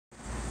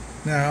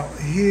Now,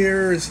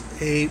 here's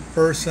a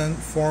person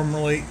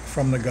formerly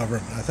from the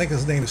government. I think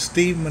his name is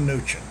Steve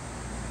Mnuchin.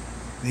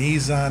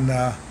 He's on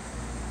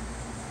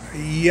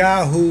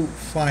Yahoo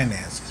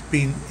Finance. He's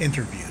being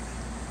interviewed.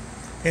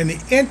 And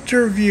the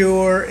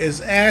interviewer is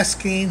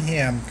asking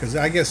him, because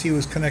I guess he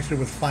was connected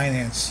with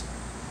finance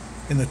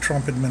in the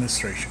Trump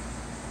administration.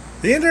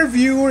 The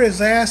interviewer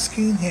is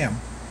asking him,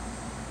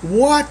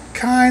 what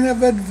kind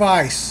of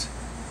advice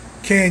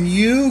can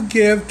you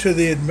give to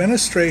the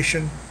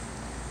administration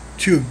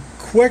to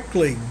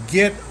quickly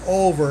get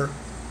over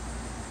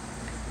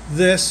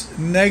this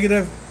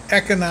negative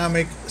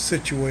economic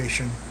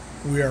situation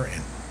we are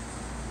in?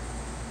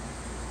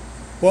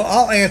 Well,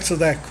 I'll answer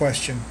that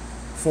question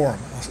for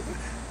him.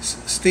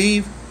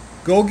 Steve,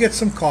 go get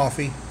some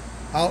coffee.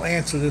 I'll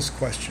answer this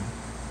question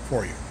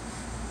for you.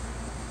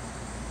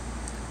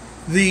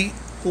 The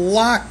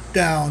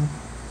lockdown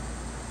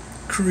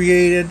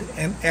created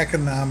an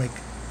economic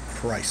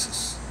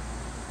crisis.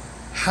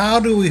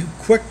 How do we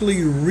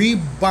quickly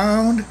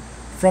rebound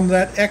from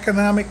that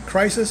economic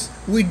crisis?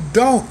 We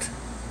don't.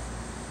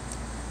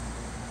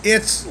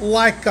 It's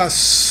like a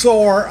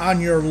sore on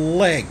your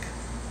leg.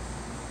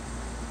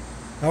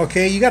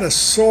 Okay, you got a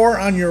sore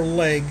on your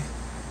leg,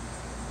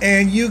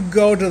 and you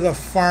go to the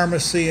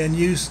pharmacy and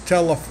you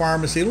tell the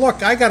pharmacy,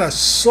 look, I got a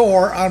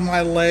sore on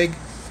my leg,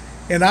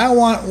 and I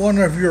want one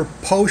of your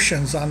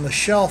potions on the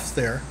shelf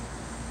there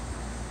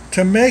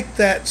to make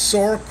that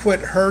sore quit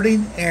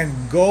hurting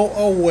and go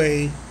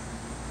away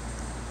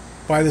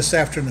by this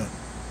afternoon.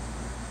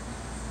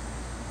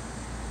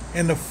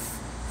 And the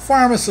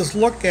pharmacist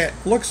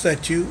looks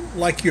at you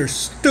like you're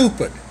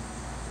stupid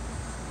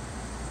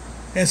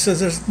and says,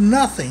 there's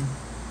nothing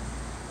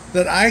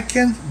that I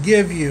can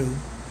give you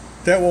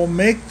that will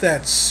make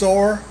that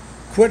sore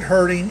quit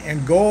hurting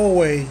and go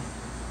away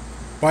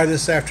by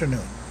this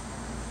afternoon.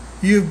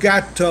 You've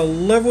got to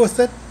live with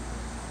it.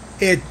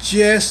 It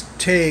just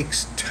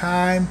takes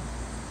time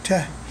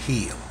to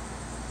heal.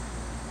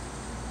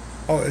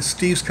 Oh,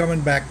 Steve's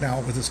coming back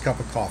now with his cup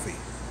of coffee,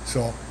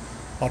 so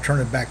I'll turn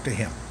it back to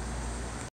him.